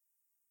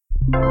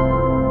From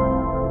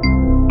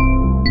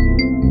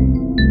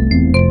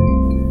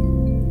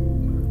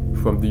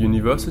the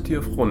University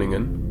of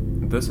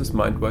Groningen, this is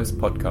Mindwise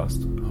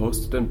podcast,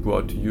 hosted and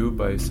brought to you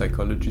by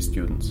psychology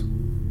students.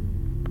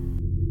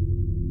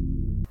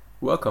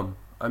 Welcome,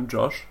 I'm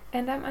Josh.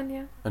 And I'm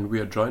Anja. And we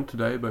are joined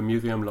today by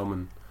Miriam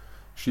Lommen.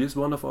 She is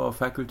one of our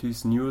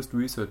faculty's newest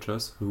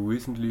researchers who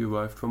recently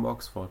arrived from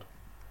Oxford.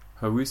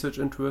 Her research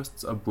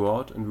interests are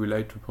broad and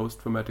relate to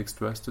post-traumatic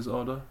stress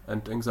disorder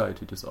and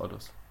anxiety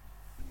disorders.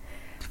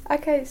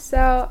 Okay,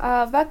 so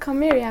welcome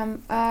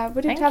Miriam.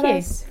 Would you tell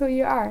us who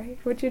you are?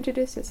 Would you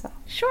introduce yourself?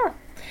 Sure.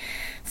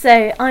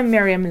 So I'm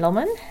Miriam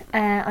Lommen.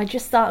 I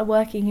just started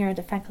working here at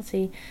the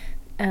faculty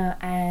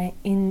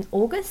in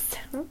August,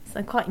 so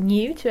I'm quite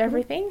new to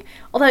everything,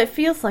 although it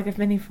feels like I've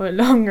been here for a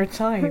longer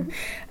time.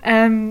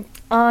 I'm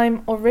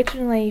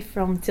originally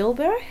from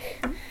Tilburg,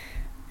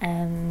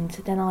 and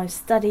then I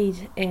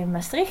studied in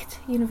Maastricht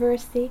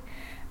University,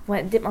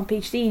 did my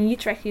PhD in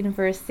Utrecht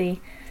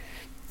University,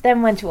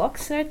 then went to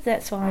Oxford.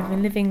 That's where I've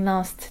been living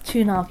last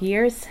 2.5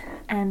 years,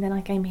 and then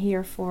I came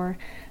here for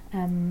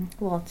to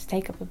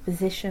take up a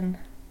position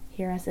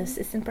here as an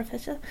assistant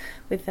professor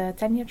with a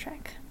tenure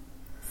track.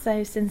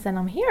 So since then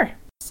I'm here.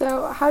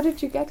 So how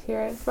did you get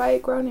here? Why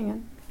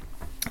Groningen?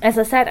 As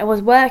I said, I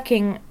was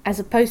working as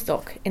a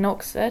postdoc in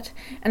Oxford,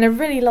 and I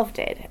really loved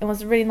it. It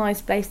was a really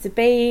nice place to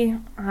be.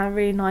 I had a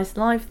really nice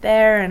life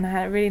there, and I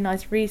had a really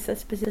nice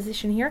research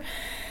position here.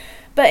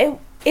 But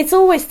it's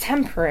always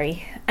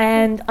temporary,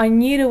 and I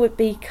knew there would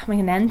be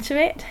coming an end to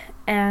it,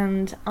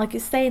 and I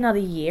could stay another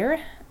year,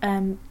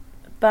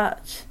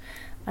 but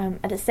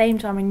at the same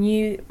time I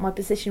knew my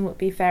position would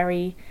be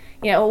very,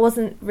 it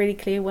wasn't really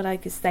clear whether I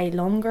could stay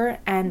longer,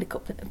 and the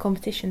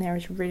competition there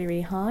is really,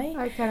 really high.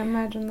 I can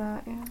imagine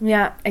that, yeah.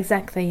 Yeah,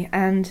 exactly,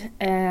 and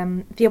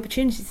the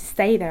opportunity to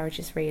stay there is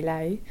just really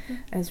low,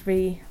 and it's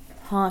really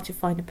hard to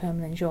find a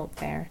permanent job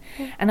there,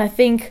 and I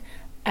think...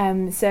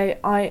 so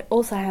I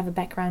also have a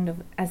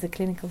background as a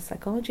clinical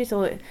psychologist,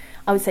 or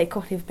I would say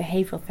cognitive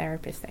behavioural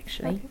therapist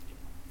actually. Okay.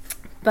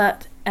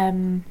 But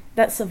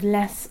that's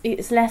less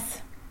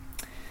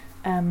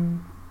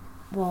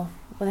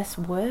less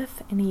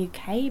worth in the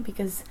UK,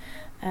 because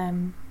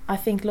I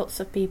think lots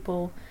of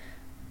people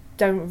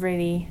don't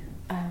really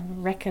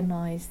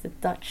recognise the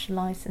Dutch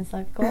license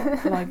I've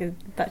got, like a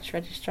Dutch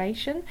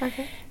registration.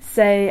 Okay.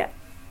 So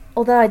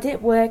although I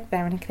did work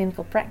there in a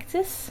clinical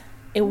practice,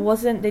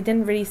 they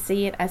didn't really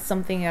see it as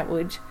something that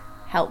would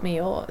help me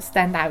or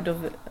stand out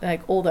of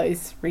like all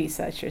those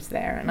researchers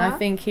there. And I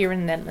think here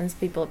in the Netherlands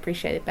people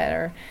appreciate it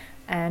better,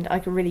 and I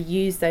could really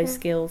use those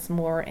skills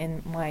more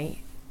in my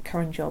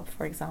current job,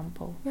 for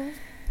example.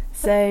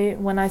 So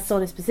when I saw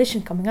this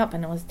position coming up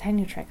and it was a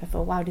tenure track, I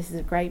thought, wow, this is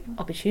a great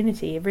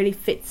opportunity. It really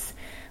fits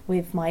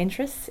with my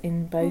interests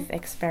in both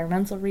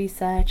experimental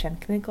research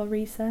and clinical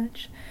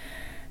research.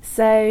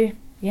 So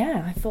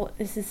yeah, I thought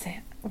this is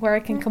where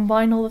I can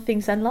combine all the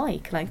things I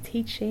like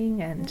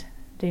teaching and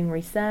doing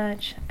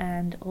research,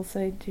 and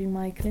also do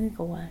my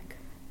clinical work.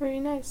 Very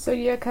nice. So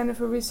you're kind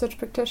of a research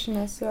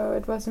practitioner, so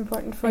it was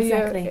important for you.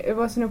 It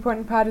was an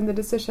important part in the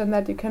decision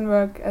that you can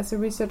work as a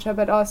researcher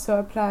but also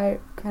apply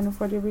kind of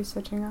what you're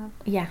researching on.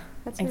 Yeah,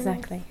 that's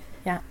exactly.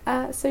 Nice.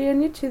 Yeah. So you're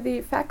new to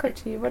the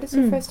faculty. What is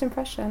your first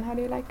impression? How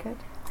do you like it?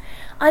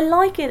 I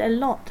like it a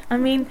lot. I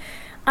mean,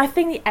 I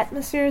think the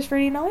atmosphere is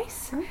really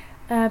nice.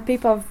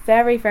 People are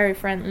very, very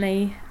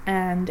friendly,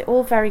 and they're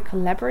all very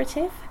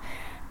collaborative.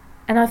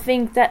 And I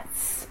think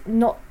that's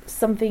not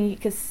something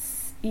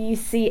you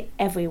see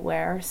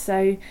everywhere.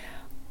 So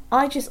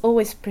I just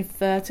always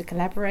prefer to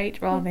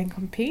collaborate rather than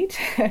compete,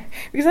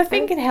 because I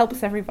think it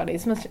helps everybody.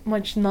 It's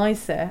much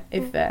nicer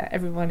if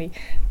everybody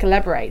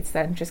collaborates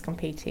than just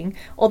competing.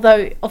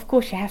 Although, of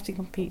course, you have to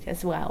compete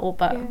as well,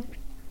 but...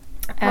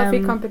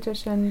 healthy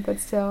competition, but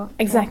still.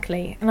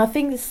 Exactly. And I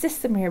think the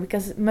system here,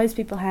 because most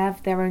people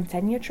have their own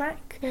tenure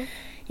track,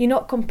 you're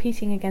not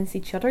competing against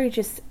each other, you're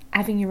just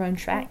having your own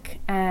track,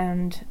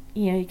 and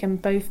you can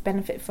both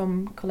benefit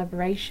from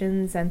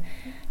collaborations, and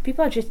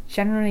people are just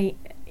genuinely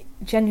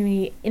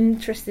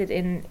interested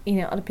in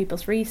other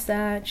people's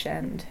research,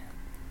 and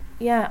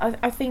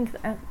I think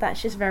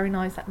that's just very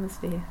nice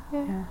atmosphere.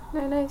 No,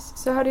 nice.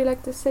 So how do you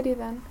like the city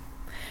then?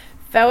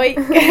 Very,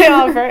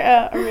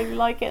 I really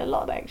like it a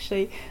lot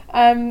actually.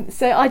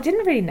 So I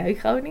didn't really know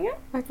Groningen.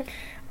 Okay.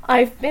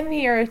 I've been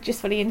here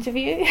just for the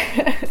interview.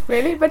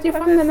 Really? But you're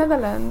from the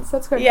Netherlands.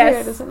 That's quite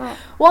weird, isn't it?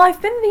 Well,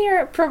 I've been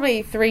here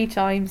probably 3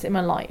 times in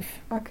my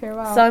life. Okay,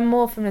 wow. So I'm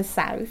more from the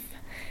south.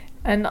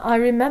 And I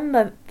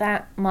remember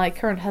that my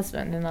current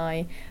husband and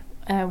I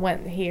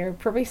went here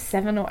probably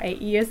 7 or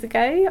 8 years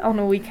ago on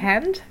a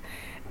weekend.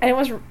 And it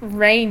was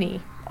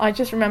rainy. I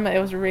just remember it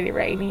was really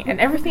rainy.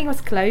 And everything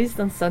was closed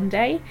on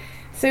Sunday.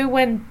 So we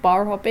went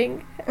bar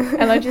hopping,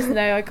 and I just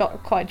know I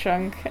got quite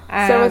drunk.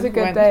 So it was a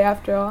good day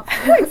after all.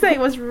 So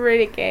it was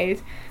really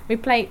good. We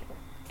played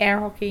air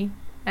hockey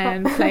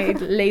and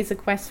played Laser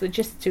Quest with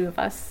just 2 of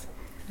us.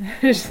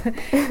 So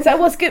it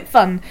was good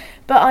fun.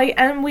 But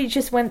we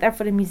just went there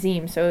for the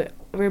museum, so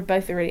we were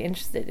both really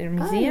interested in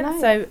the museum. Nice.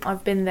 So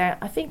I've been there,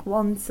 I think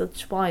once or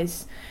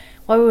twice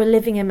we were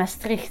living in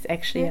Maastricht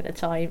actually at the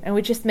time, and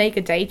we'd just make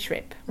a day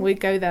trip. We'd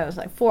go there, it was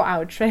like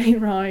 4-hour train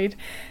ride,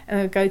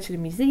 and we'd go to the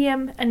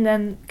museum and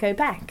then go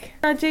back.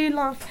 I do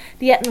love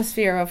the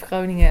atmosphere of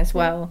Groningen as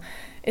well.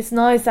 It's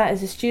nice that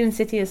it's a student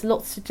city, there's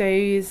lots to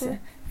do, it's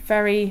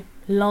very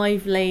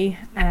lively,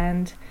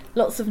 and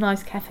lots of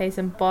nice cafes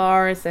and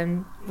bars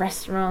and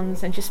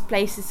restaurants and just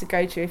places to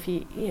go to if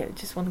you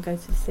just want to go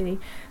to the city.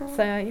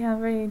 So yeah, I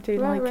really do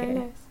like it.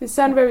 Nice. You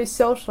sound very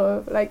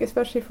social, like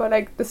especially for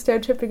like the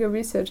stereotypical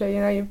researcher. You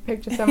know, you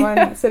picture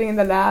someone sitting in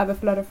the lab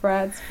with a lot of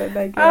friends, but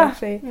like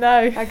actually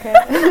no. Okay.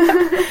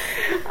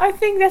 I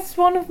think that's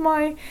one of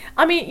my.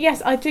 I mean,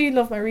 yes, I do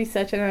love my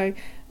research and I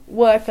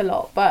work a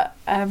lot, but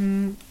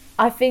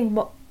I think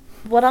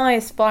what I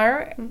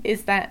aspire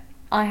is that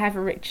I have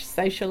a rich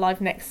social life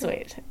next to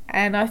it,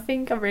 and I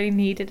think I really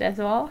need it as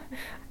well.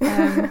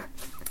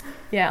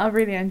 Yeah, I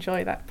really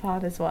enjoy that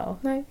part as well.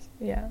 Nice.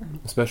 Yeah.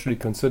 Especially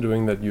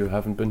considering that you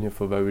haven't been here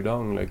for very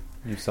long. Like,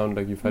 you sound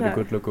like you've had a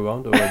good look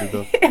around already,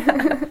 though.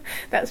 Yeah,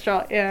 that's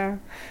right.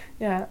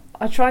 Yeah.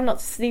 I try not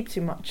to sleep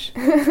too much,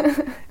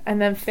 and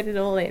then fit it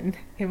all in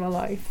my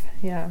life.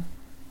 Yeah.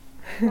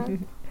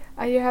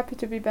 Are you happy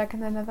to be back in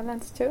the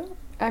Netherlands too?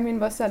 I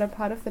mean, was that a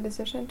part of the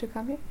decision to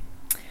come here?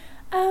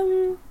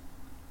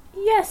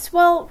 Yes.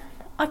 Well,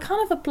 I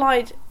kind of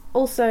applied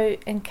also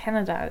in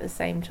Canada at the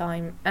same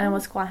time, and I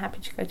was quite happy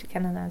to go to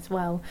Canada as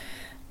well.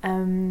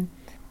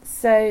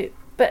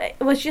 But it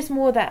was just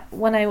more that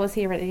when I was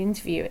here at the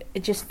interview,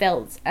 it just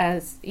felt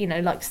as,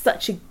 like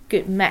such a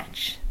good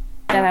match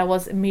that I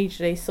was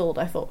immediately sold.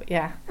 I thought,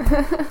 yeah,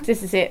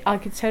 this is it. I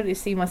could totally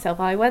see myself.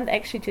 I went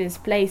actually to this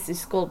place,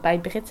 it's called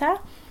Bij Britta.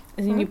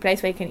 It's a new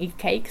place where you can eat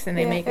cakes and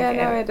they make it.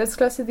 Yeah, no, that's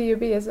close to the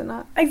UB, is it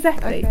not?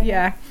 Exactly, okay.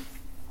 Yeah.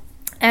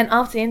 And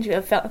after the interview,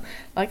 I felt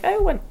like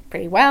it went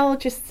pretty well.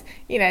 Just,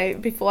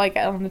 before I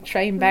get on the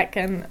train back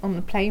and on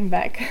the plane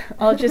back,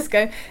 I'll just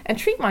go and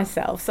treat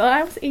myself. So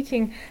I was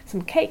eating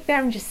some cake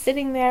there and just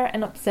sitting there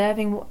and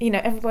observing,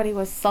 everybody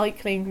was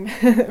cycling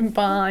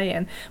by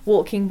and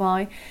walking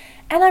by.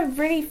 And I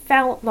really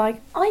felt like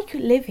I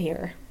could live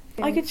here.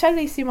 Yeah. I could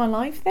totally see my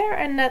life there.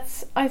 And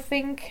I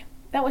think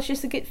that was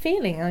just a good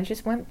feeling. And I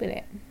just went with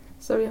it.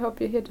 So we hope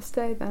you're here to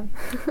stay then.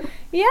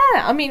 Yeah,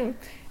 I mean...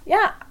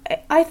 Yeah,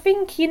 I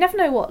think you never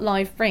know what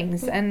life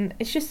brings, and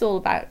it's just all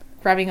about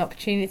grabbing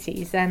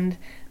opportunities, and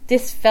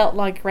this felt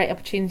like a great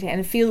opportunity, and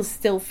it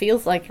still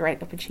feels like a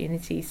great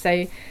opportunity.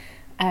 So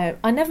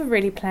I never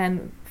really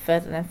planned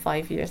further than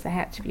 5 years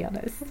ahead, to be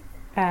honest.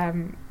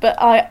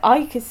 But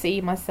I could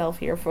see myself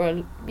here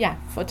for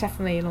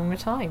definitely a longer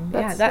time.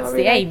 That's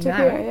the aim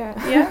now.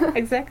 Yeah,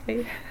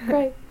 exactly.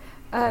 Great.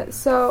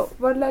 So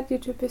what led you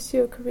to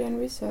pursue a career in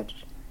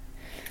research?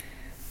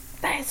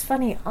 That is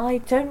funny. I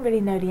don't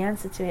really know the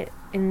answer to it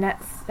in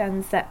that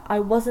sense that I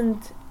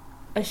wasn't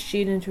a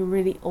student who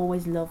really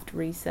always loved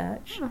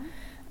research.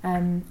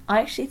 I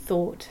actually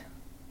thought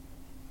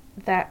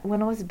that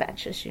when I was a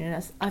bachelor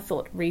student, I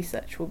thought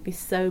research would be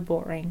so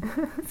boring.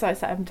 So I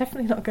said, I'm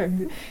definitely not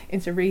going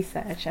into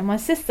research. And my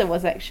sister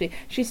was actually,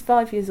 she's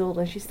 5 years old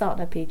and she started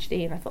her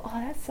PhD, and I thought,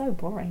 that's so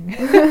boring.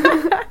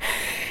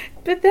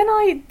 But then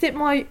I did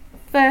my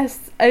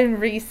first own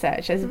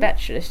research as a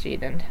bachelor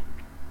student.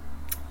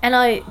 And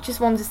I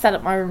just wanted to set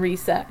up my own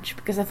research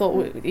because I thought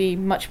it would be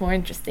much more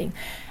interesting.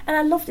 And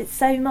I loved it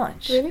so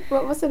much. Really?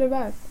 What was it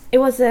about? It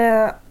was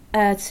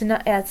tsunami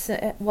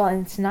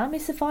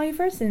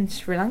survivors in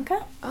Sri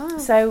Lanka. Oh.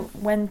 So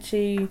went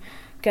to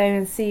go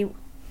and see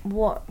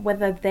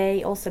whether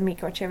they also meet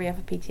criteria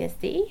for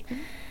PTSD.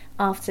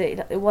 After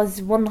it was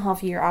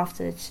 1.5 years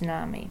after the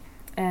tsunami.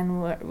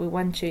 And we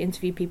went to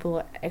interview people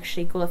who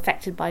actually got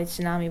affected by the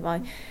tsunami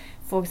by,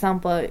 for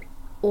example...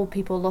 all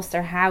people lost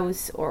their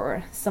house,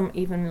 or some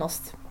even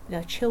lost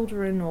their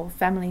children or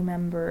family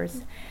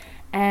members.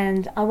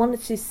 And I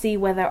wanted to see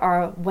whether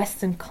our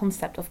Western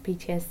concept of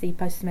PTSD,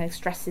 post-traumatic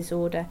stress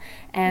disorder,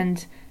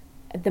 and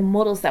the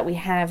models that we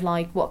have,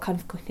 like what kind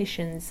of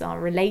conditions are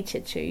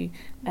related to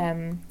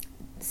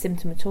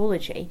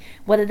symptomatology,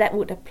 whether that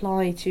would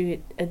apply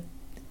to a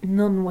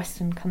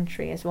non-Western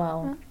country as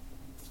well.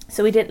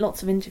 So we did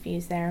lots of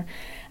interviews there,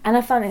 and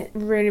I found it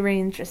really,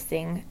 really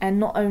interesting. And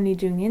not only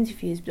doing the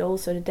interviews, but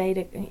also the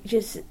data.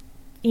 Just,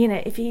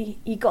 if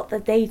you got the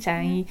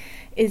data,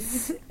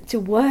 is to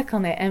work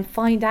on it and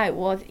find out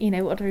what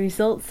the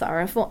results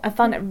are. I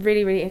found it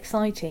really, really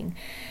exciting,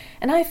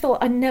 and I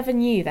thought I never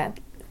knew that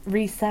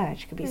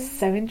research could be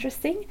so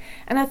interesting.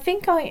 And I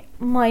think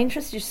my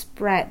interest just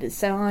spread,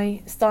 so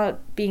I started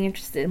being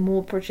interested in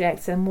more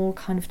projects and more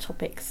kind of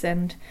topics.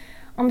 And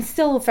I'm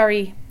still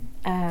very.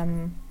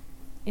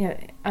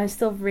 I'm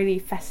still really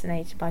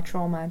fascinated by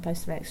trauma and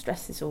post-traumatic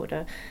stress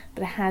disorder,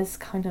 but it has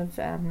kind of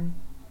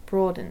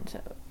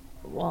broadened,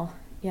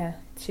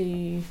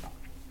 to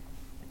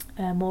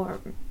more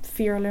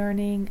fear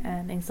learning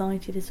and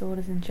anxiety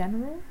disorders in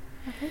general.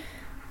 Okay.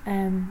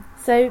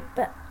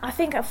 But I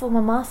think for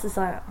my master's,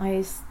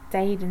 I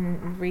stayed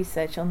in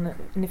research in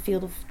the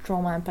field of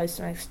trauma and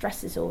post-traumatic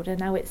stress disorder.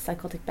 Now it's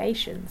psychotic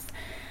patients,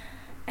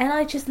 and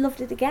I just loved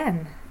it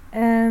again.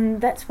 And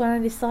that's when I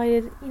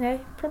decided,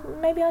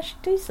 maybe I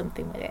should do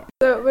something with it.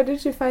 So what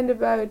did you find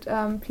about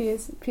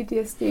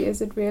PTSD?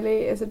 Is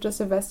it just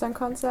a Western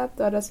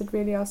concept, or does it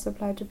really also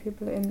apply to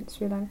people in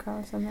Sri Lanka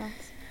or somewhere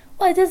else?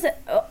 Well, it does.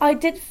 I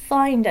did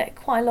find that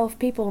quite a lot of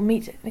people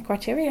meet the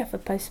criteria for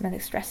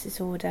post-traumatic stress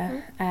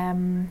disorder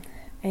in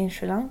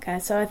Sri Lanka.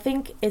 So I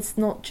think it's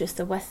not just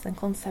a Western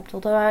concept,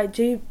 although I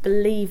do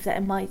believe that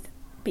it might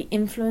be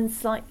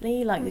influenced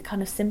slightly, like the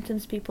kind of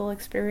symptoms people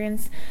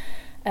experience.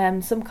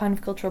 Some kind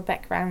of cultural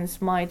backgrounds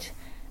might,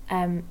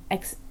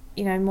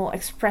 more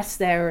express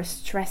their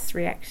stress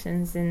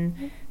reactions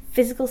in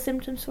physical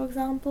symptoms, for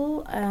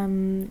example,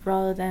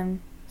 rather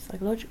than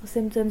psychological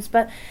symptoms.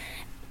 But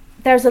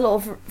there's a lot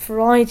of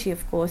variety,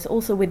 of course,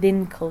 also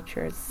within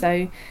cultures.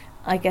 So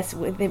I guess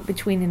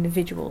between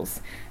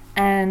individuals,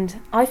 and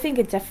I think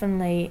it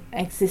definitely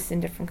exists in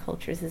different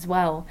cultures as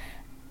well.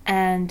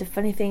 And the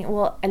funny thing,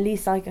 well, at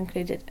least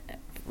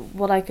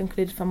what I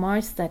concluded from my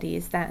study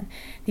is that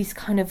these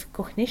kind of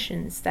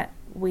cognitions that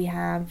we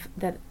have,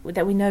 that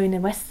we know in the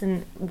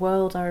Western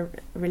world are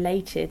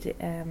related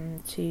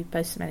to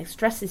post-traumatic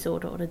stress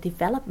disorder, or the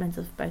development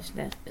of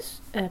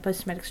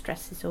post-traumatic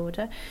stress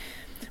disorder,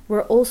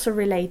 were also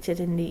related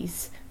in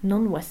these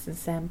non-Western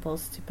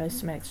samples to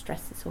post-traumatic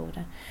stress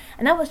disorder.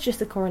 And that was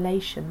just a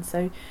correlation.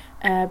 So,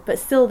 but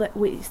still, that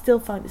we still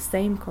found the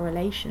same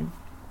correlation.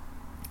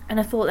 And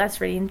I thought that's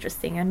really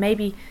interesting. And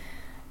maybe,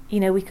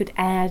 we could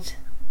add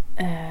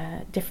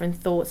different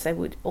thoughts that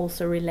would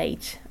also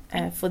relate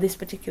for this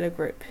particular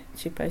group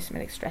to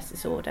post-traumatic stress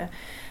disorder.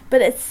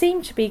 But it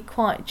seemed to be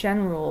quite a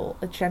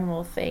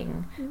general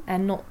thing,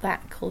 and not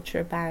that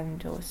culture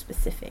bound or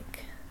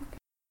specific.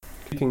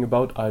 Speaking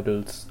about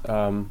idols,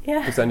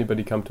 does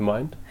anybody come to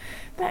mind?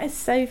 That is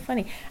so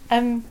funny.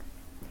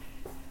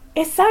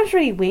 It sounds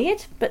really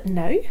weird, but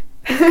no.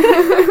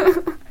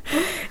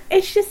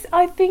 It's just,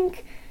 I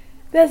think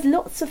there's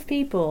lots of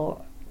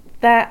people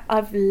that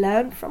I've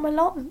learned from a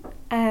lot.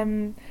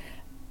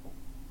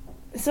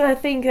 So I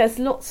think there's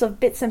lots of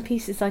bits and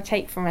pieces I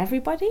take from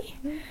everybody,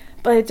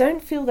 but I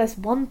don't feel there's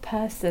one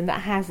person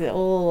that has it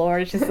all, or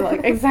it's just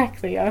like,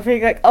 exactly. I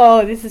think like,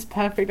 oh, this is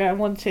perfect, I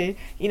want to,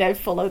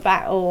 follow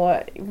that,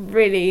 or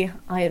really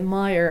I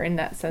admire in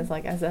that sense,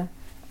 like as a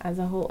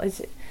whole. I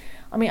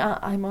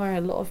admire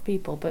a lot of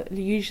people, but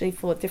usually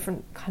for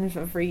different kinds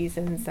of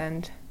reasons,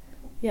 and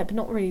but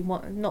not really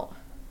not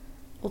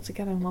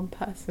altogether in one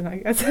person, I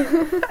guess.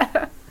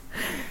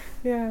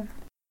 Yeah.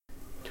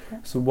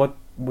 So what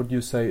would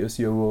you say is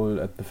your role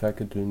at the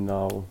faculty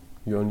now?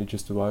 You only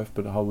just arrived,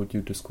 but how would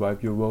you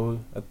describe your role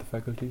at the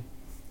faculty?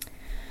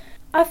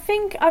 I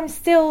think I'm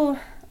still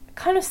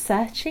kind of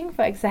searching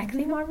for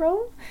exactly my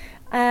role.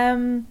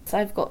 So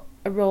I've got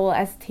a role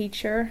as a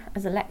teacher,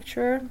 as a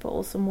lecturer, but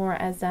also more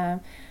as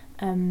a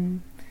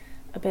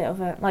bit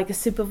of a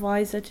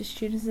supervisor to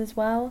students as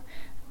well.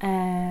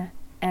 I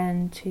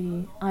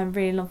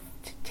really love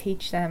to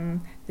teach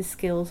them the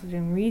skills of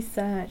doing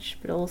research,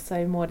 but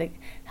also more to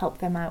help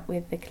them out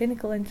with the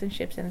clinical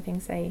internships and the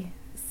things they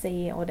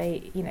see or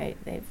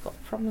they've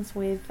got problems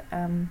with.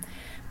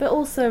 But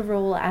also a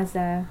role as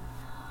a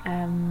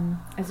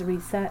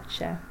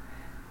researcher,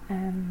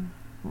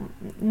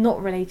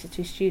 not related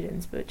to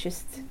students, but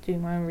just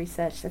doing my own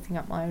research, setting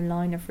up my own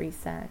line of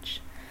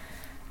research.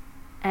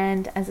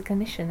 And as a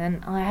clinician,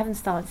 and I haven't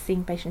started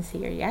seeing patients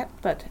here yet,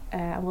 but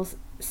I will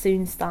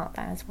soon start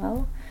that as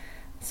well.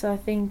 So I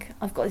think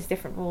I've got these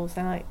different roles,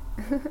 and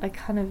I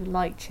kind of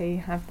like to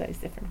have those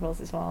different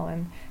roles as well,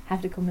 and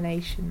have the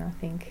combination. I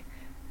think,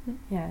 it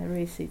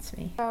really suits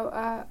me.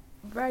 So,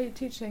 where are you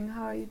teaching?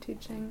 How are you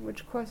teaching?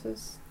 Which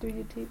courses do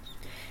you teach?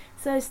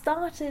 So I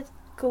started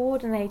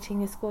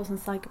coordinating this course on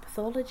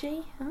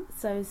psychopathology.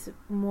 So it's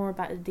more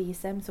about the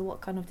DSM, so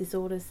what kind of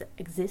disorders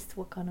exist,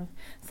 what kind of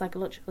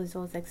psychological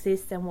disorders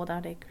exist, and what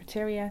are the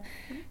criteria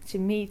to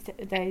meet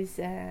those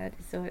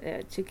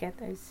to get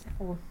those,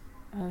 or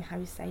how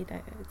you say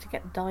that, to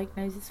get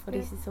diagnosis for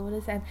these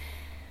disorders,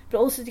 but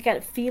also to get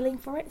a feeling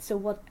for it.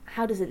 So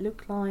how does it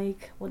look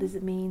like? What does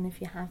it mean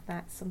if you have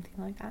that, something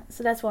like that.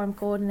 So that's what I'm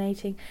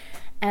coordinating.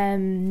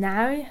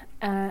 Now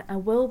I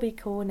will be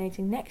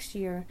coordinating next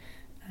year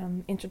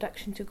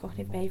Introduction to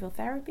Cognitive Behavioral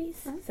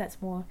Therapies. So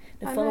that's more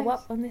the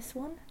follow-up on this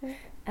one.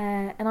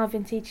 And I've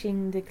been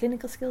teaching the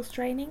clinical skills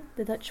training,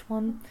 the Dutch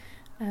one.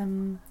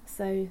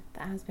 So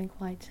that has been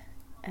quite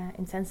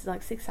intense. It's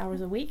like 6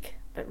 hours a week,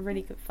 but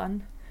really good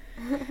fun.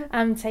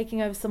 I'm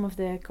taking over some of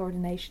the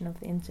coordination of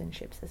the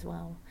internships as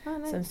well.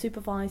 Nice. So I'm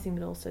supervising,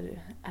 but also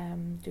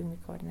doing the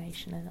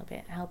coordination a little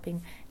bit,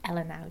 helping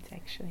Ellen out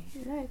actually.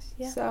 Nice.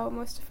 Yeah. So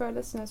most of our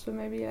listeners will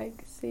maybe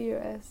see you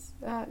as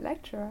a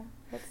lecturer.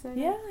 That's nice.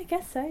 Yeah, I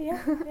guess so.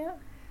 Yeah,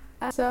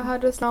 yeah. So how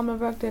does normal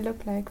work day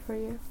look like for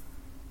you?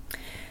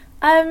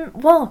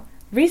 Well,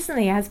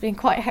 recently it has been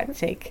quite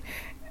hectic.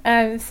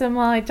 So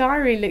my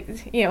diary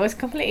was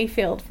completely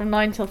filled from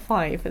 9 till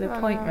 5 with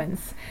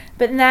appointments. No.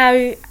 But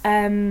now,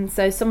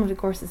 so some of the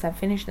courses have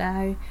finished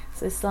now,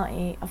 so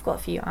I've got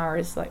a few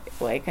hours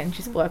where I can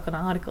just work on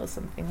an article or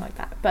something like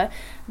that. But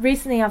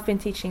recently I've been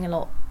teaching a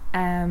lot.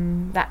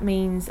 That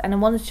means, and I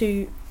wanted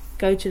to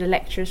go to the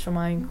lectures for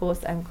my own course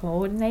that I'm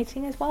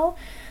coordinating as well.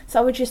 So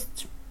I would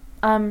just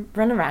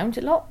run around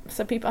a lot.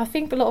 So I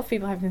think a lot of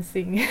people have been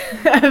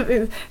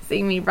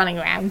seeing me running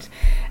around,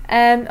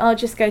 and I'll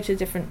just go to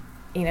different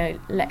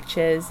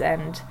lectures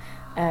and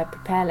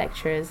prepare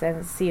lectures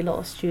and see a lot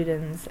of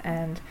students,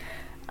 and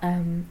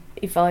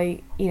if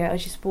I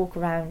just walk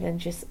around and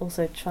just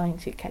also trying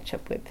to catch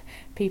up with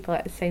people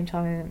at the same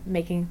time,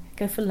 and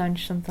go for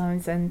lunch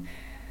sometimes, and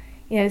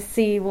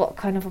see what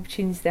kind of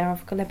opportunities there are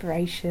for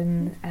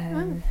collaboration,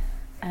 and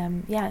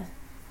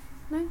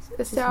Nice.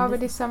 Is there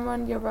already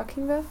someone you're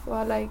working with,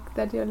 or like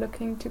that you're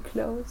looking to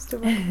close to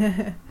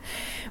work?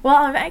 Well,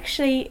 I've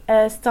actually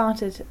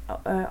started.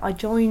 I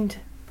joined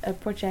a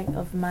project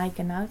of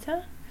Maaike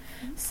Nauta.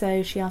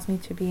 So she asked me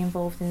to be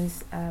involved in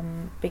this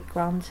big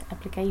grant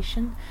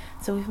application.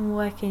 So we've been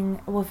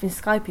we've been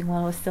Skyping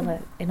while I was still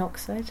in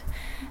Oxford,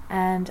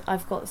 and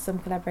I've got some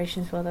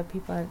collaborations with other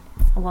people,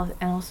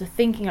 and also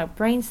thinking of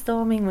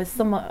brainstorming with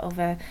some of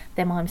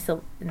them. I'm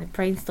still in the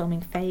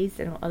brainstorming phase,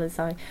 and others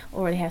I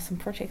already have some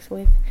projects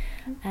with.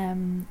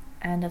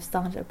 And I've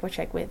started a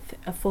project with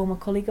a former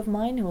colleague of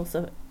mine who is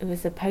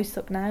a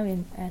postdoc now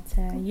at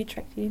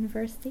Utrecht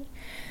University.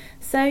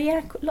 So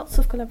yeah, lots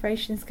of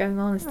collaborations going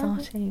on and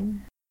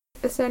starting.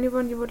 Is there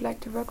anyone you would like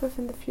to work with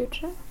in the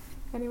future?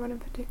 Anyone in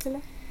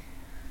particular?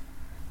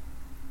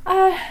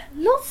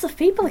 Lots of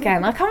people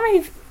again. I can't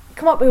really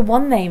come up with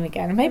one name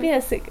again. Maybe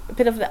that's a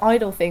bit of the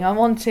idol thing. I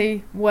want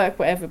to work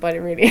with everybody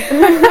really.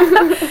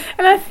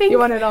 And I think you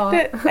want it all.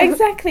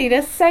 Exactly.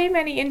 There's so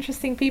many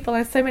interesting people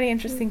and so many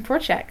interesting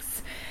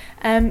projects.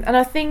 And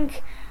I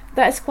think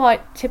that's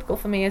quite typical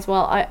for me as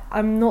well.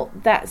 I'm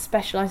not that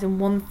specialised in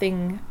one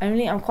thing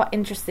only. I'm quite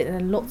interested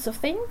in lots of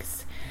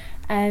things.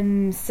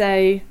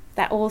 So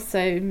that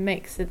also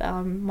makes it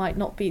might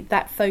not be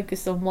that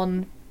focused on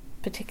one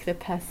particular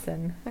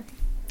person. Okay.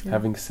 Yeah.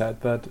 Having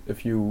said that,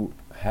 if you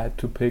had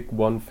to pick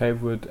one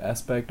favourite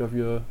aspect of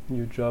your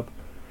new job,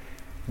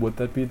 would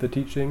that be the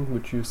teaching,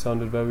 which you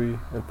sounded very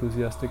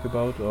enthusiastic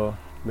about, or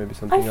maybe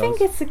something else? I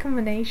think it's a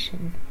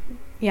combination.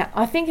 Yeah,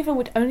 I think if I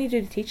would only do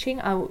the teaching,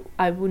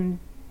 I wouldn't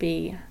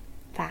be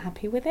that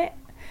happy with it,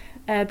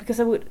 because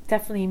I would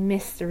definitely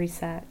miss the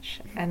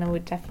research, and I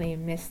would definitely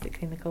miss the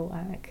clinical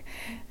work.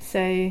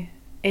 So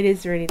it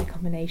is really the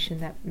combination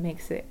that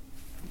makes it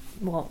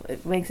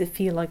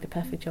feel like the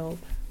perfect job.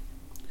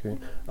 Okay.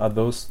 Are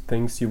those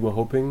things you were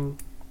hoping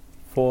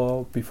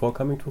for before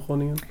coming to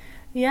Groningen?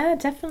 Yeah,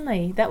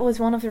 definitely. That was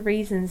one of the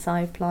reasons I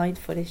applied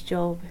for this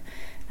job,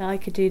 that I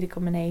could do the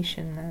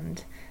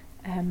combination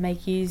and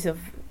make use of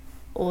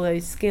all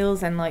those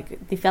skills and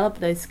develop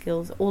those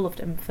skills, all of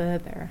them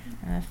further.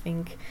 And I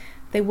think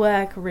they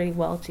work really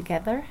well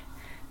together.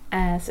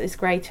 So it's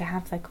great to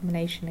have that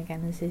combination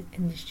again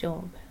in this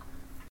job.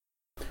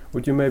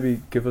 Would you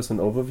maybe give us an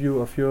overview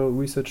of your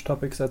research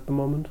topics at the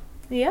moment?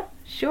 Yeah,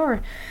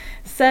 sure.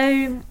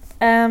 So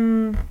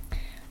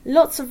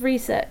lots of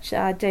research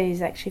I do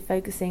is actually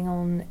focusing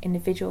on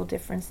individual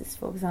differences,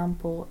 for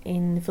example,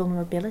 in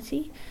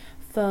vulnerability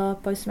for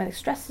post-traumatic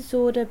stress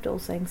disorder, but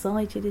also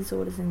anxiety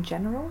disorders in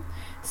general.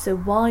 So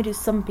why do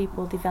some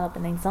people develop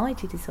an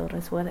anxiety disorder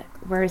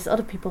whereas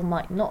other people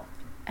might not?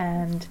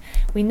 And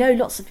we know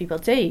lots of people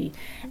do.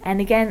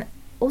 And again,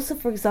 also,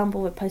 for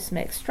example, with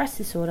post-traumatic stress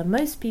disorder,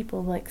 most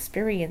people will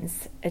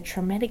experience a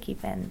traumatic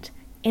event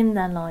in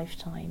their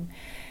lifetime.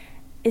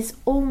 It's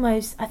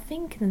almost, I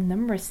think the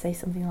numbers say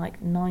something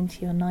like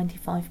 90 or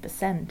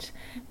 95%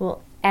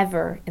 will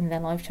ever in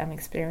their lifetime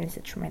experience a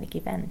traumatic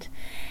event.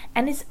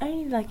 And it's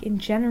only in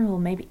general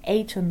maybe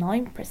 8 or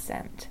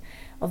 9%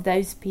 of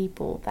those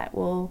people that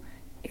will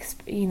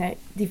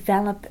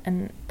develop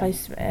a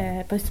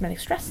post-traumatic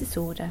stress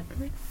disorder.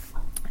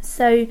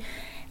 So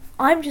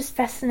I'm just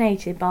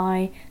fascinated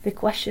by the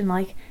question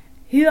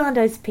who are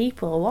those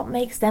people? What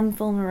makes them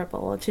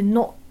vulnerable to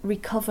not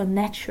recover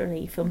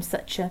naturally from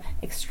such an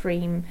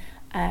extremely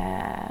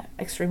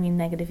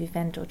negative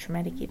event or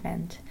traumatic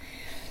event?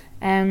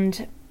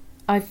 And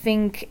I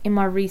think in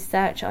my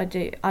research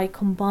I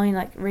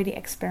combine really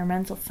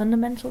experimental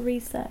fundamental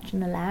research in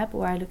the lab,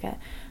 where I look at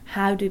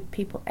how do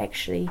people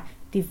actually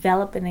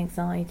develop an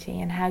anxiety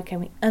and how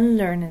can we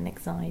unlearn an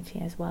anxiety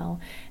as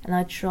well. And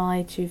I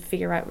try to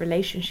figure out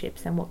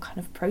relationships and what kind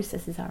of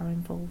processes are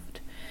involved.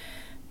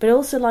 But I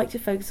also like to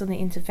focus on the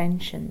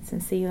interventions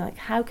and see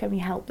how can we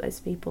help those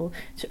people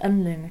to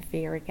unlearn the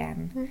fear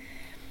again. Mm-hmm.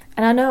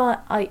 And I know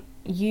I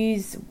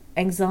use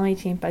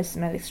anxiety and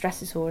post-traumatic stress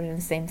disorder in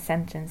the same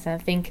sentence, and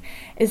I think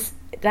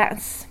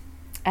that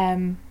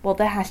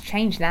has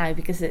changed now,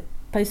 because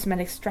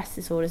post-traumatic stress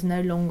disorder is no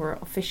longer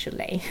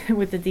officially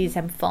with the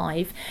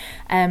DSM-5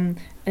 an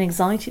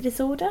anxiety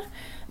disorder,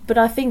 but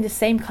I think the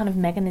same kind of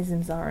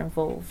mechanisms are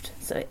involved.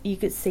 So you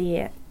could see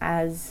it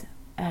as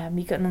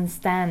you can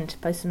understand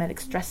post-traumatic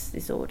stress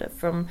disorder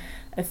from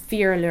a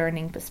fear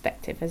learning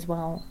perspective as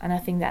well. And I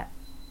think that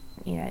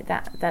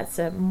that's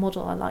a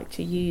model I like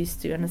to use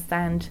to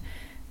understand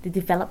the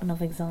development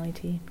of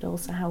anxiety, but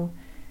also how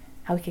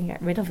we can get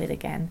rid of it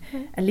again.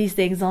 Mm. At least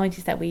the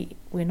anxieties that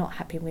we're not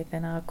happy with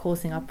and are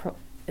causing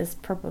us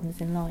problems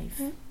in life.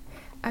 Mm.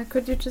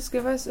 Could you just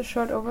give us a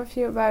short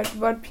overview about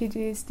what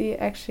PTSD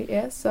actually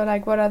is? So,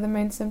 like, what are the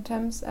main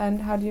symptoms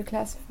and how do you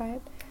classify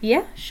it?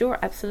 Yeah, sure,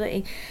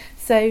 absolutely.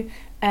 So,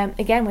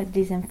 again, with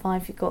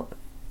DSM-5, you've got,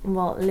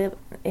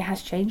 it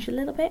has changed a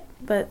little bit,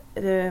 but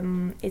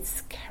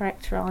it's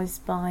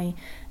characterized by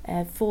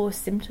 4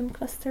 symptom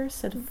clusters.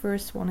 So the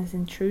first one is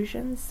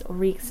intrusions or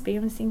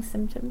re-experiencing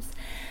symptoms.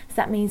 So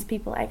that means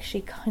people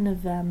actually kind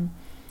of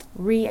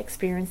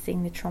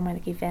re-experiencing the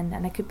traumatic event,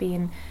 and it could be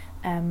in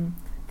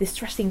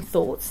distressing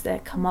thoughts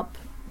that come up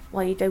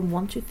while you don't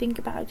want to think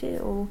about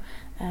it, or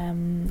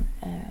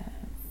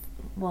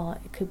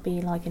it could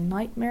be like in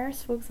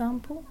nightmares, for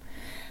example.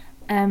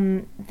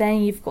 Then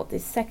you've got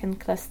this second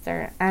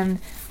cluster, and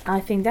I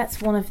think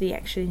that's one of the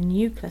actually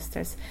new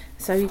clusters.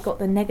 So you've got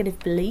the negative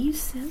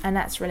beliefs, and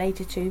that's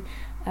related to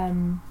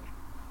the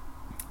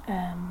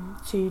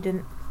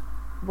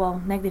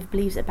negative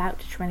beliefs about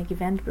the traumatic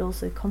event, but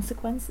also the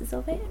consequences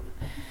of it.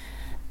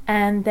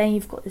 And then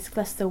you've got this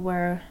cluster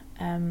where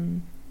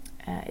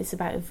it's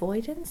about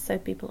avoidance. So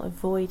people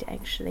avoid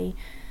actually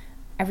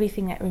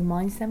everything that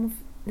reminds them of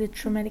the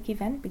traumatic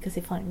event because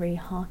they find it really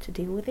hard to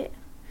deal with it.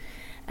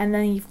 And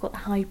then you've got the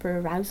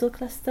hyperarousal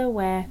cluster,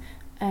 where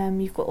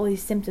you've got all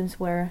these symptoms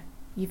where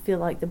you feel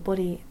like the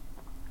body,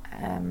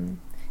 I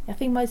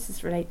think most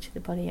is related to the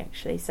body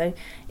actually, so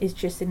it's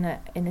just in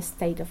a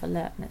state of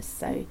alertness.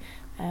 So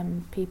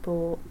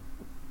people,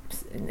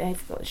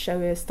 they've got to show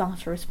a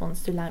startle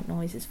response to loud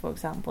noises, for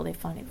example. They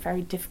find it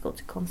very difficult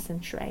to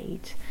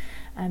concentrate,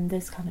 and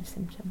those kind of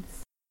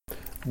symptoms.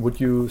 Would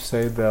you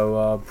say there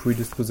are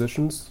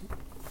predispositions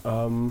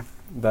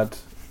that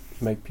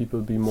make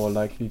people be more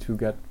likely to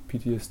get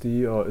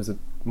PTSD, or is it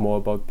more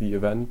about the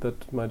event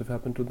that might have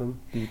happened to them,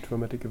 the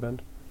traumatic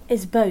event?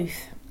 It's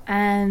both,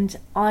 and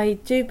I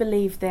do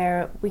believe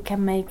we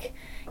can make,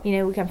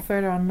 we can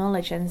further our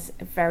knowledge, and it's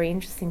very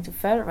interesting to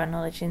further our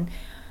knowledge in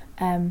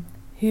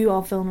who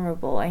are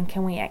vulnerable, and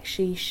can we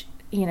actually,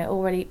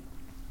 already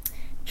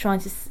trying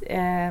to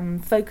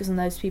focus on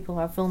those people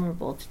who are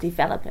vulnerable to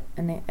develop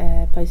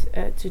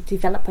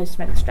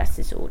post-traumatic stress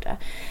disorder.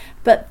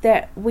 But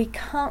we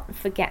can't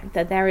forget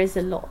that there is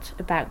a lot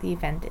about the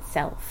event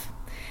itself.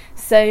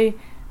 So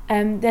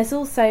there's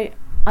also,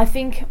 I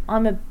think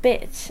I'm a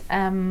bit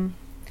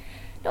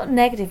not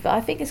negative, but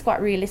I think it's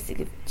quite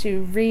realistic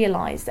to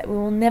realise that we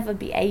will never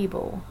be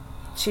able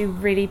to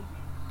really,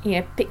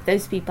 pick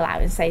those people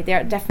out and say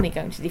they're definitely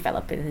going to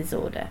develop a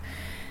disorder.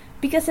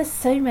 Because there's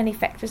so many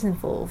factors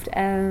involved,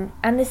 and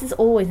this is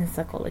always in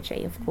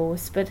psychology, of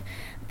course, but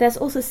there's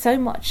also so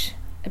much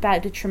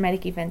about the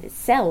traumatic event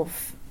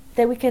itself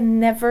that we can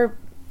never,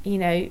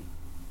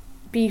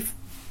 be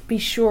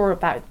sure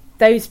about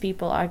those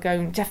people are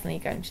definitely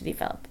going to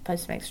develop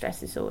post-traumatic stress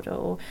disorder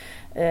or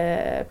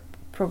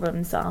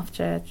problems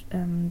after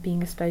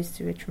being exposed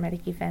to a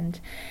traumatic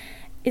event.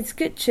 It's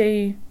good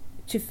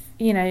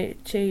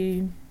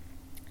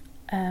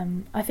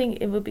I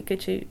think it would be good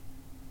to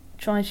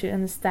try to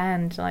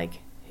understand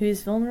who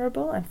is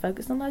vulnerable and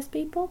focus on those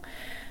people,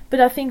 but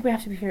I think we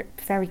have to be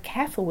very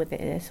careful with it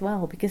as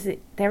well, because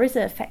there is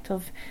an effect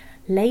of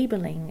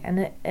labeling, and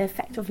the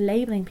effect of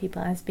labeling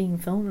people as being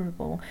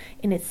vulnerable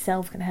in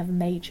itself can have a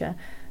major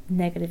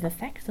negative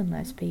effect on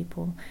those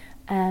people.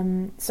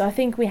 So I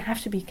think we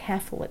have to be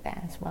careful with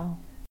that as well.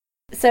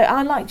 So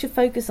I like to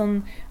focus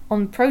on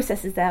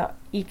processes that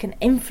you can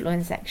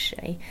influence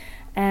actually,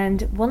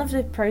 and one of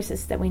the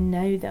processes that we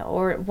know that,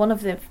 or one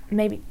of the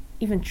maybe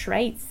even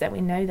traits that we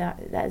know that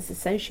is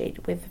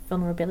associated with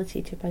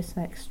vulnerability to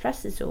post-traumatic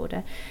stress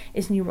disorder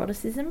is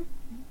neuroticism.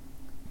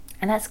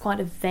 And that's quite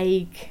a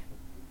vague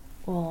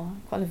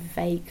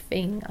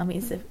thing. I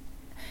mean,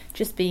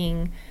 just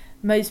being,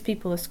 most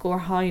people who score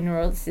high in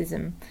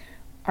neuroticism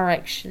are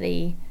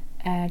actually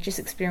just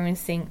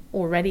experiencing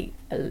already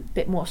a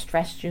bit more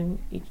stress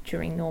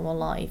during normal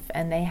life,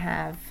 and they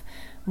have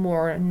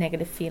more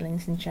negative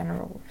feelings in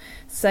general.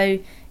 So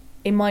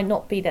it might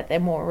not be that they're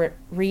more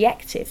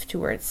reactive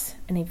towards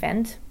an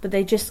event, but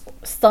they just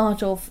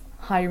start off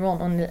higher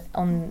on the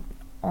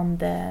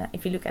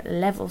if you look at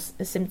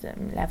the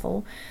symptom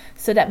level.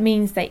 So that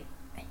means they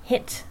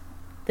hit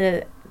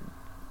the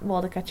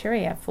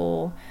criteria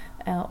for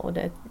or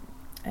the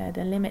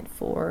limit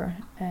for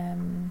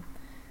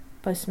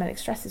post-traumatic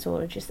stress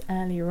disorder just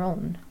earlier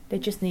on. They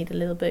just need a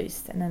little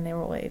boost, and then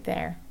they're already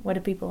there. Whether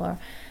people are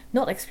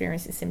not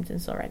experiencing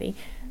symptoms already,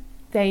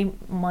 they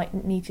might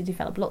need to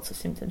develop lots of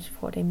symptoms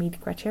before they meet the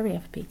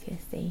criteria for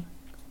PTSD.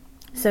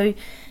 So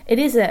it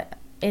is a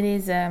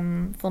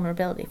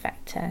vulnerability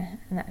factor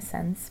in that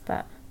sense,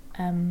 but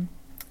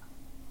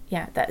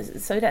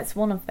that's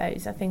one of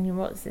those. I think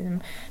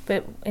neuroticism.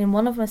 But in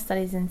one of my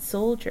studies in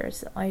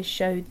soldiers, I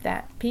showed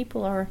that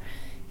people are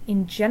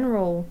in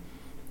general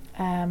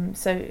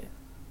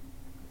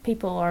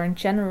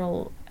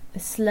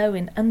slow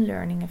in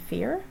unlearning a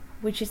fear,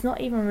 which is not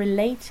even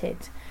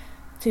related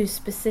to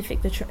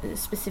specific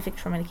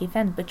traumatic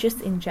event, but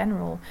just in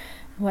general,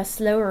 who are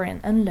slower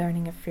in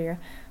unlearning a fear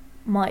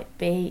might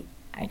be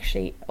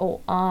actually,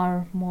 or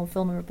are more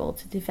vulnerable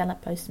to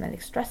develop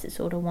post-traumatic stress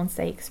disorder once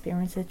they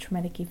experience a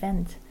traumatic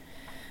event.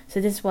 So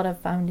this is what I've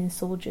found in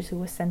soldiers who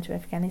were sent to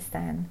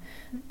Afghanistan.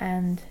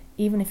 And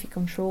even if you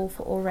control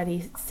for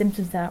already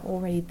symptoms that are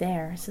already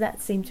there, so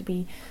that seemed to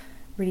be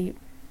really,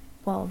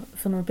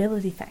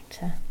 vulnerability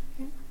factor.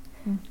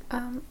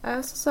 I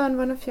also saw in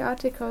one of your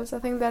articles, I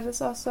think that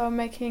is also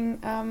making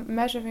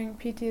measuring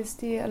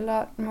PTSD a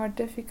lot more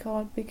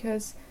difficult,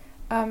 because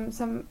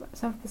some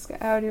of the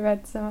I already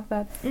read some of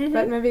that,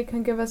 but maybe you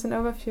can give us an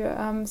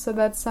overview. So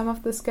that some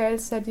of the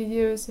scales that you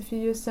use, if you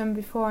use them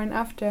before and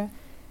after,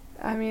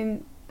 I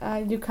mean,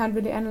 you can't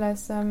really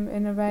analyze them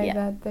in a way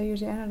that they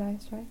usually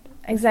analyze, right?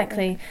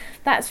 Exactly.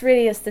 That's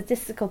really a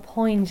statistical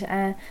point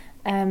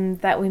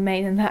that we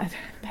made in that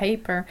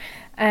paper.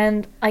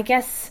 And I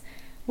guess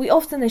we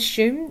often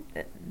assume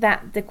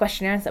that the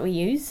questionnaires that we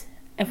use,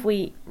 if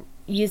we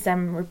use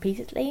them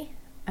repeatedly,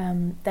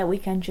 that we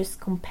can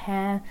just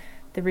compare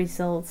the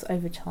results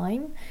over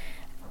time.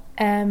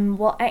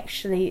 Well,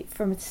 actually,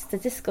 from a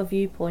statistical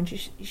viewpoint,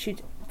 you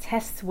should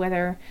test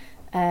whether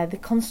the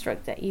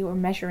construct that you are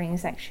measuring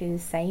is actually the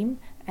same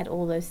at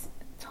all those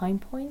time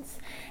points.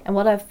 And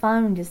what I've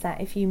found is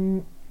that if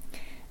you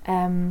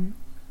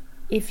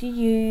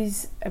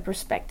use a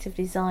prospective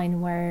design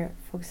where,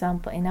 for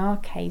example, in our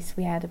case,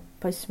 we had a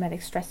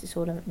post-traumatic stress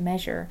disorder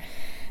measure,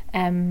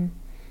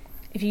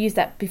 if you use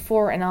that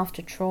before and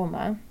after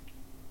trauma,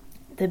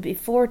 the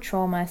before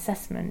trauma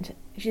assessment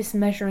is just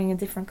measuring a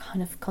different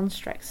kind of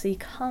construct, so you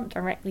can't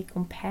directly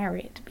compare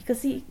it,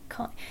 because you're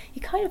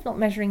kind of not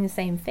measuring the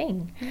same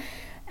thing.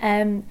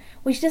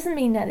 Which doesn't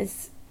mean that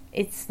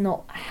it's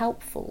not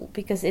helpful,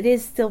 because it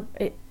is still,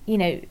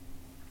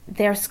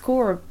 their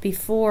score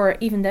before,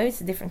 even though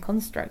it's a different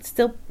construct,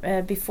 still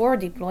before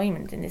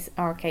deployment in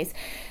our case,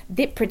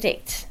 did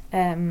predict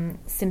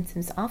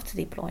symptoms after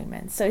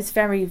deployment. So it's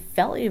very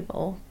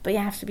valuable, but you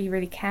have to be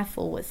really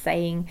careful with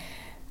saying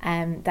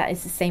that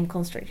is the same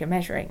construct you're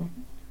measuring.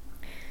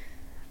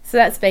 So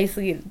that's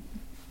basically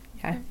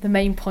the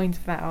main point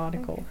of that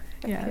article.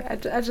 Okay. Yeah,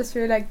 I just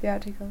really like the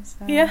articles.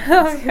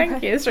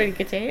 Thank you. It's really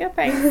good to hear.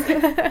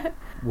 Thanks.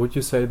 Would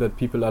you say that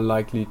people are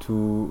likely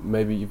to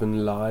maybe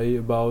even lie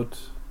about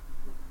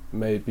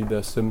maybe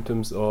their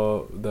symptoms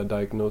or their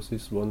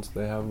diagnosis once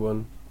they have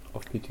one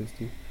of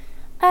PTSD?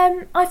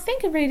 I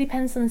think it really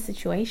depends on the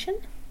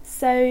situation.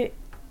 So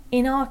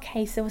in our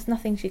case, there was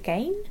nothing to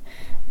gain.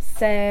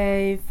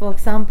 So, for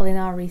example, in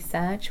our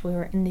research, we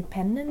were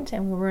independent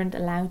and we weren't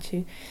allowed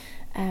to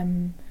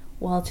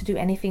do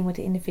anything with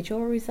the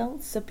individual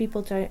results. So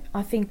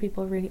I think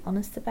people are really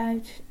honest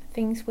about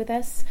things with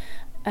us.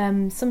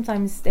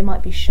 Sometimes they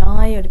might be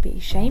shy or to be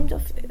ashamed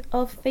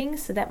of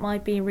things, so that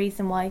might be a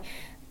reason why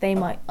they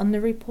might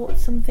underreport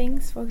some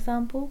things, for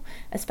example.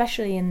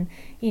 Especially in,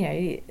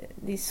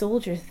 these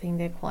soldiers thing,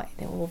 they're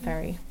all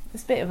very,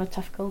 it's a bit of a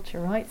tough culture,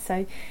 right?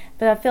 So,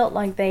 but I felt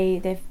like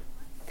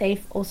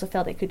they've also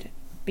felt they could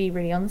be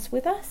really honest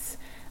with us.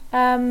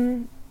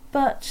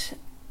 But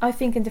I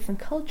think in different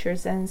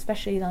cultures, and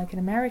especially like in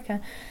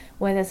America,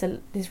 where there's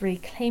this really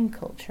claim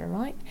culture,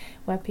 right,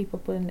 where people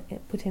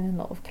put in a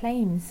lot of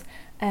claims,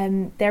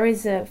 there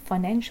is a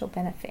financial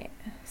benefit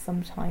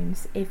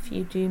sometimes if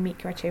you do meet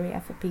criteria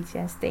for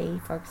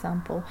PTSD, for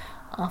example,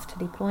 after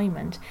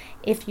deployment.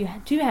 If you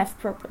do have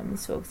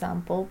problems, for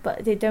example,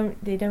 but you don't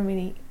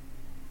really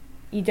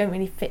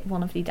fit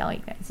one of the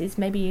diagnoses,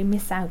 maybe you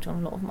miss out on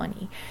a lot of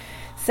money.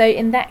 So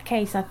in that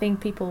case, I think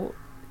people,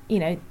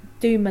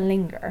 do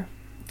malinger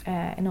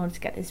in order to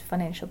get this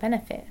financial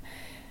benefit.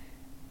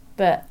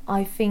 But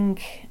I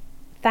think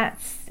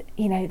that's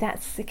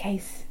the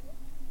case.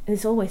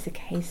 It's always the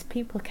case.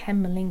 People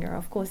can malinger.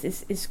 Of course,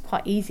 it's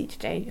quite easy to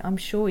do. I'm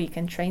sure you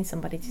can train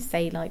somebody to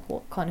say like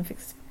what kind of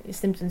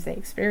symptoms they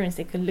experience.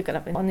 They could look it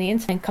up on the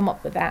internet and come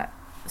up with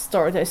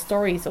those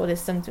stories or those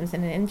symptoms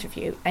in an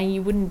interview, and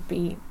you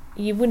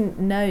wouldn't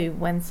know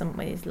when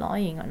somebody is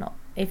lying or not.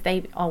 If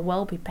they are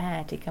well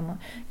prepared, they can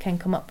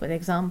come up with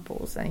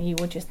examples, and you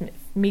would just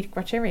meet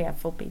criteria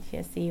for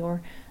PTSD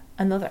or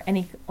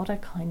any other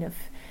kind of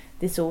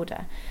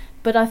disorder.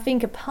 But I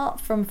think apart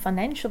from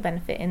financial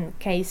benefit, in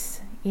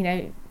case,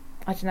 I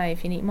don't know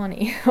if you need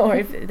money or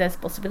if there's a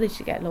possibility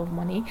to get a lot of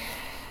money,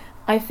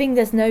 I think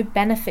there's no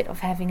benefit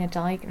of having a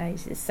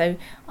diagnosis. So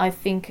I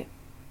think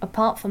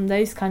apart from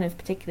those kind of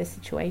particular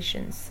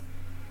situations,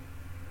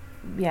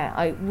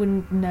 I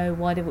wouldn't know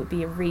why there would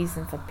be a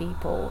reason for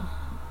people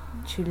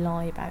to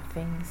lie about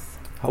things.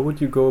 How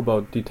would you go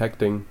about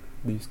detecting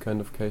these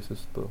kind of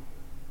cases, though?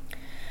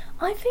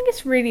 I think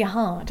it's really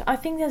hard. I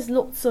think there's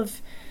lots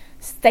of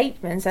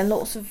statements and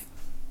lots of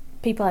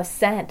people have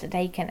said that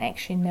they can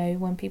actually know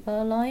when people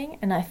are lying,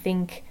 and I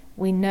think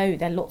we know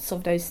that lots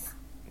of those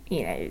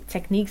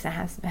techniques that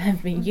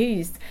have been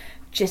used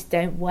just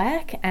don't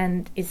work,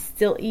 and it's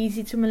still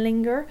easy to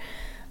malinger,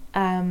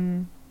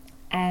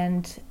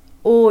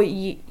 or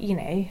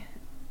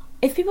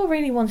if people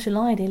really want to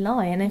lie, they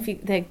lie, and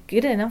if they're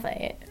good enough at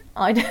it,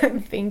 I don't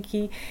think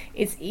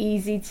it's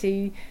easy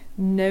to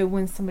know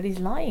when somebody's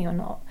lying or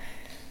not.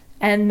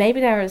 And maybe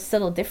there are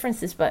subtle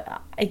differences,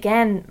 but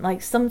again,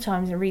 like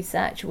sometimes in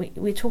research,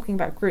 we're talking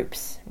about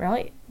groups,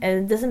 right?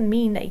 And it doesn't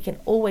mean that you can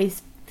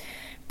always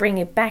bring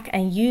it back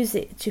and use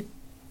it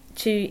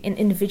to in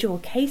individual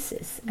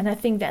cases. And I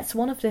think that's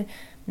one of the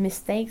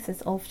mistakes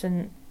that's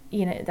often,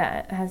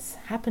 that has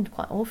happened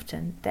quite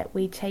often, that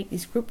we take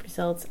these group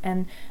results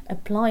and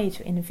apply it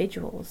to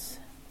individuals.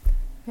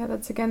 Yeah,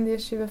 that's again the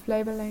issue with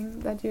labeling,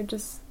 that you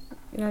just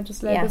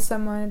label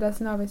someone, it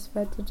doesn't always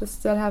fit, you just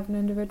still have an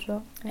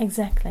individual. Yeah.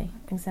 Exactly.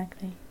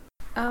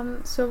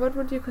 So what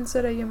would you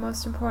consider your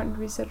most important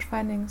research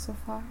findings so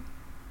far?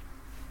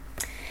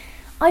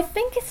 I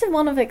think it's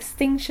one of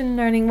extinction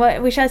learning,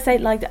 which I say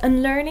like the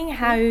unlearning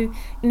how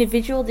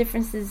individual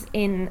differences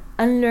in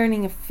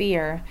unlearning of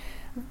fear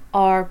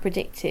are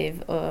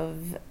predictive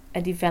of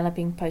a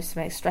developing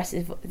post-traumatic stress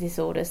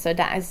disorder. So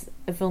that is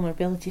a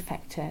vulnerability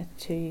factor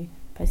to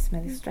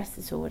post-traumatic stress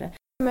disorder.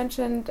 You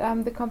mentioned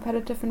the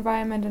competitive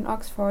environment in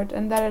Oxford,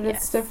 and that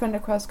it's different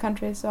across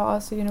countries or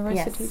also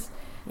universities.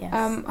 Yes.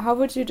 How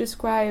would you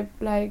describe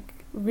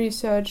like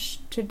research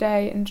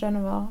today in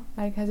general?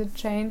 Like, has it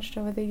changed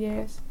over the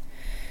years?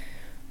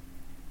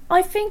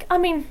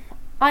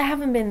 I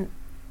haven't been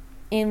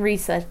in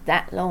research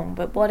that long,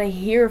 but what I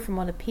hear from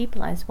other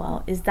people as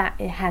well is that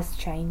it has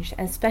changed.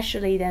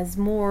 Especially there's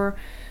more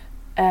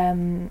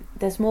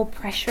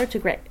pressure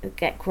to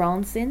get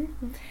grants in,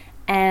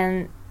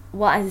 and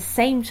at the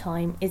same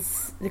time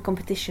the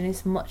competition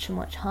is much,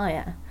 much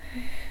higher.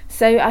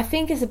 So I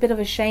think it's a bit of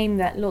a shame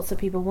that lots of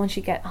people, once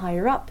you get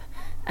higher up,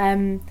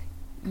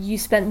 you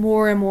spend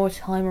more and more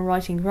time on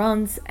writing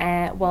grants,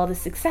 while the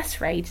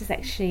success rate is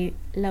actually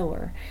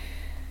lower.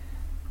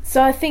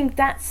 So I think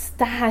that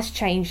has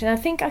changed, and I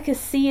think I could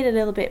see it a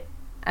little bit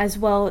as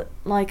well.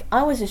 Like,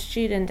 I was a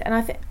student, and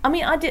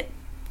I did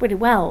pretty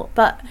well,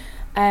 but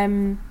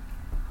I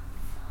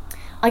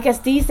guess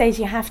these days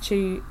you have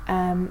to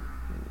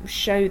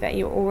show that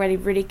you're already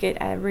really good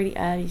at a really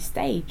early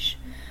stage.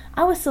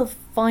 I was still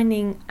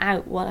finding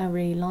out what I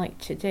really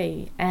liked to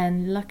do,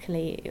 and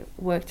luckily it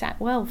worked out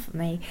well for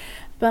me.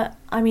 But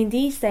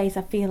these days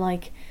I feel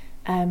like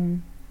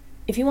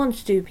if you want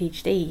to do a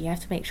PhD, you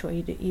have to make sure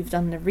you've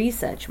done the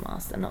research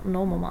master, not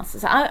normal master.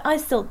 So I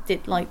still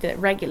did like the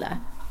regular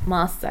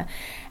master,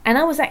 and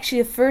I was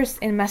actually the first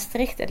in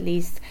Maastricht, at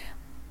least.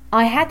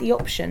 I had the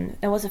option.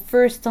 It was the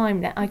first time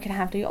that I could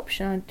have the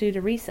option to do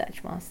the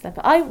research master.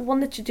 But I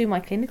wanted to do my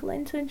clinical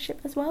internship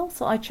as well,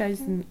 so I chose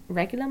the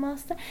regular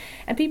master.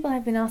 And people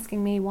have been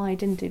asking me why I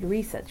didn't do the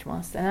research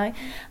master. And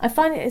I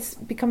find it's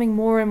becoming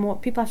more and more,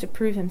 people have to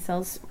prove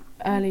themselves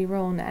earlier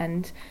on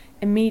and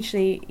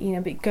immediately,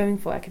 be going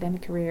for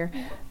academic career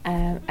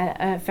at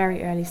a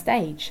very early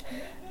stage.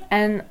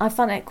 And I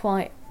find that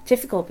quite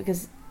difficult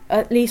because,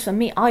 at least for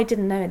me, I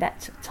didn't know at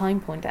that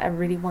time point that I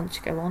really wanted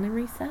to go on in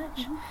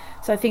research.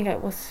 So I think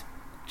it was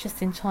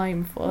just in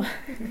time for,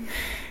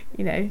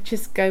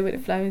 just go with the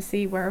flow and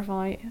see wherever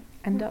I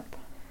end up.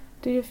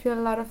 Do you feel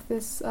a lot of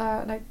this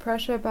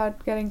pressure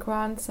about getting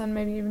grants and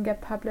maybe even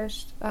get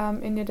published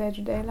in your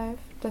day-to-day life?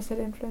 Does it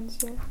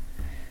influence you?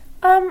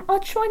 I'll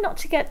try not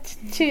to get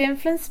too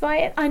influenced by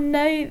it. I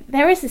know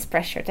there is this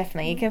pressure,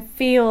 definitely. You can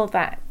feel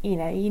that, you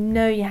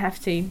have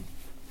to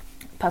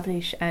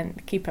publish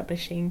and keep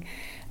publishing.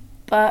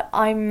 But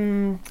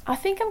I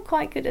think I'm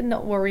quite good at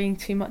not worrying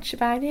too much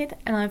about it,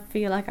 and I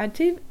feel like I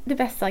do the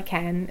best I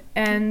can,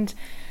 and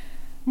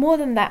more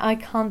than that I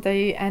can't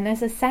do. And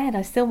as I said,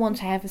 I still want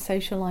to have a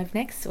social life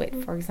next to it,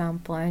 for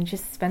example, and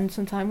just spend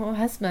some time with my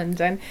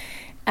husband,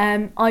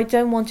 and I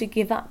don't want to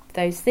give up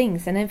those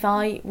things. And if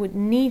I would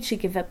need to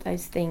give up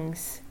those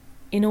things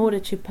in order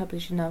to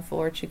publish enough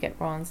or to get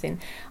grants in,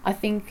 I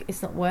think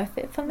it's not worth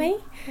it for me.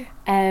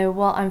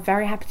 Well, I'm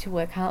very happy to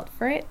work hard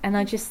for it, and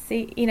I just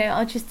see,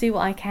 I'll just do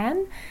what I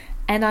can,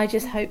 and I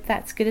just hope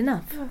that's good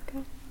enough.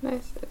 Okay,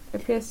 nice. It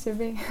appears to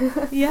be.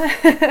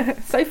 Yeah,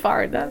 so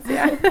far it does.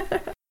 Yeah.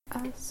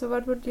 So,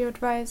 what would you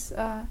advise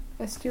a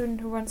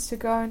student who wants to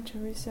go into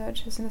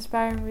research, who's an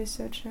aspiring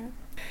researcher?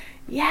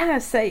 Yeah,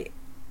 so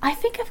I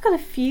think I've got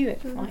a few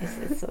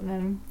advices on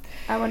them.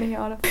 I want to hear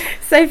all of them.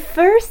 So,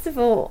 first of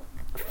all,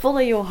 follow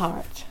your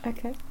heart.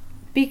 Okay.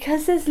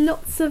 Because there's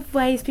lots of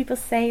ways people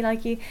say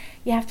like you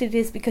have to do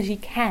this because you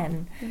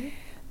can,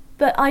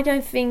 but I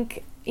don't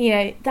think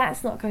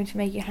that's not going to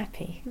make you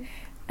happy.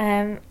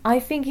 I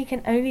think you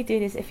can only do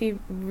this if you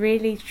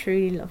really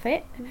truly love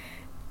it,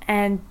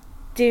 and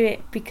do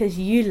it because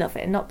you love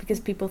it, not because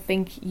people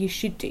think you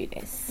should do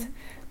this.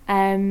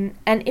 And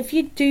if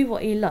you do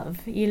what you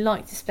love, you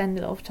like to spend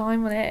a lot of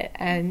time on it,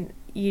 and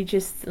you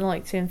just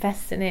like to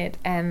invest in it,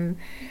 and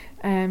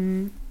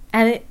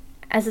it,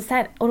 as I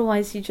said,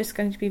 otherwise you're just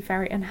going to be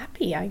very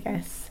unhappy, I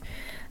guess.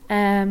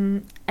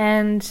 And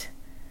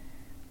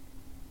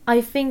I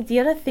think the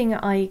other thing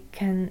I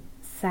can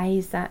say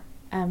is that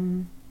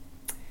you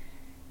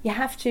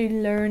have to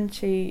learn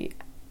to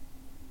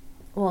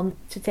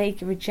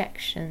take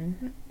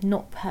rejection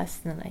not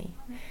personally,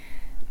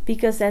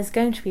 because there's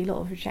going to be a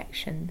lot of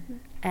rejection,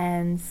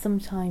 and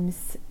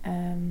sometimes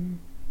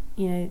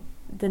the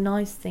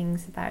nice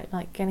things about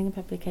like getting a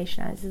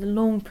publication out is a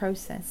long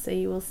process, so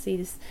you will see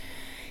this.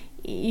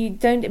 You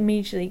don't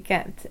immediately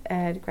get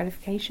the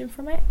gratification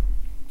from it.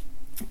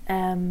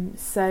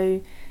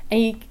 So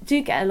And you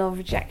do get a lot of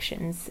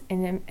rejections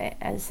at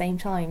the same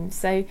time.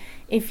 So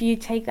if you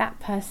take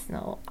that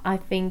personal, I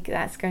think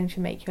that's going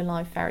to make your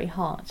life very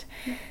hard.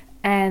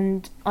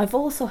 And I've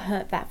also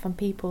heard that from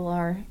people who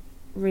are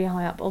really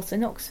high up, also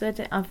in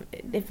Oxford.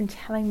 They've been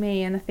telling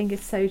me, and I think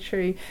it's so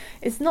true,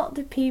 it's not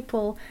the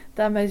people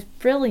that are most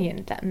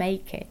brilliant that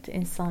make it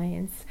in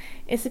science.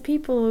 It's the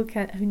people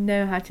who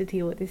know how to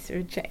deal with this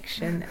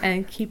rejection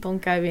and keep on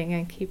going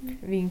and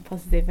keep being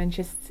positive and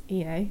just,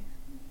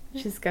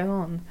 just go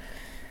on.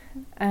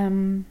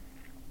 And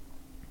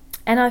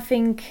I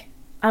think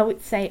I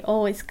would say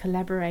always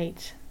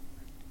collaborate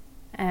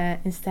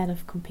instead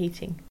of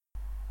competing.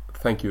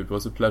 Thank you. It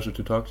was a pleasure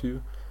to talk to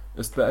you.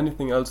 Is there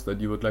anything else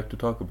that you would like to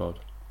talk about?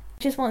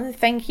 I just want to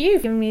thank you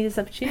for giving me this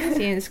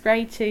opportunity, and it's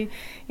great to,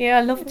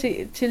 I love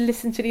to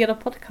listen to the other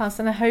podcasts,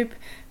 and I hope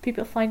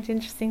people find it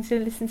interesting to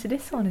listen to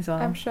this one as well.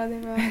 I'm sure they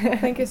will.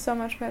 Thank you so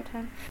much for your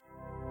time.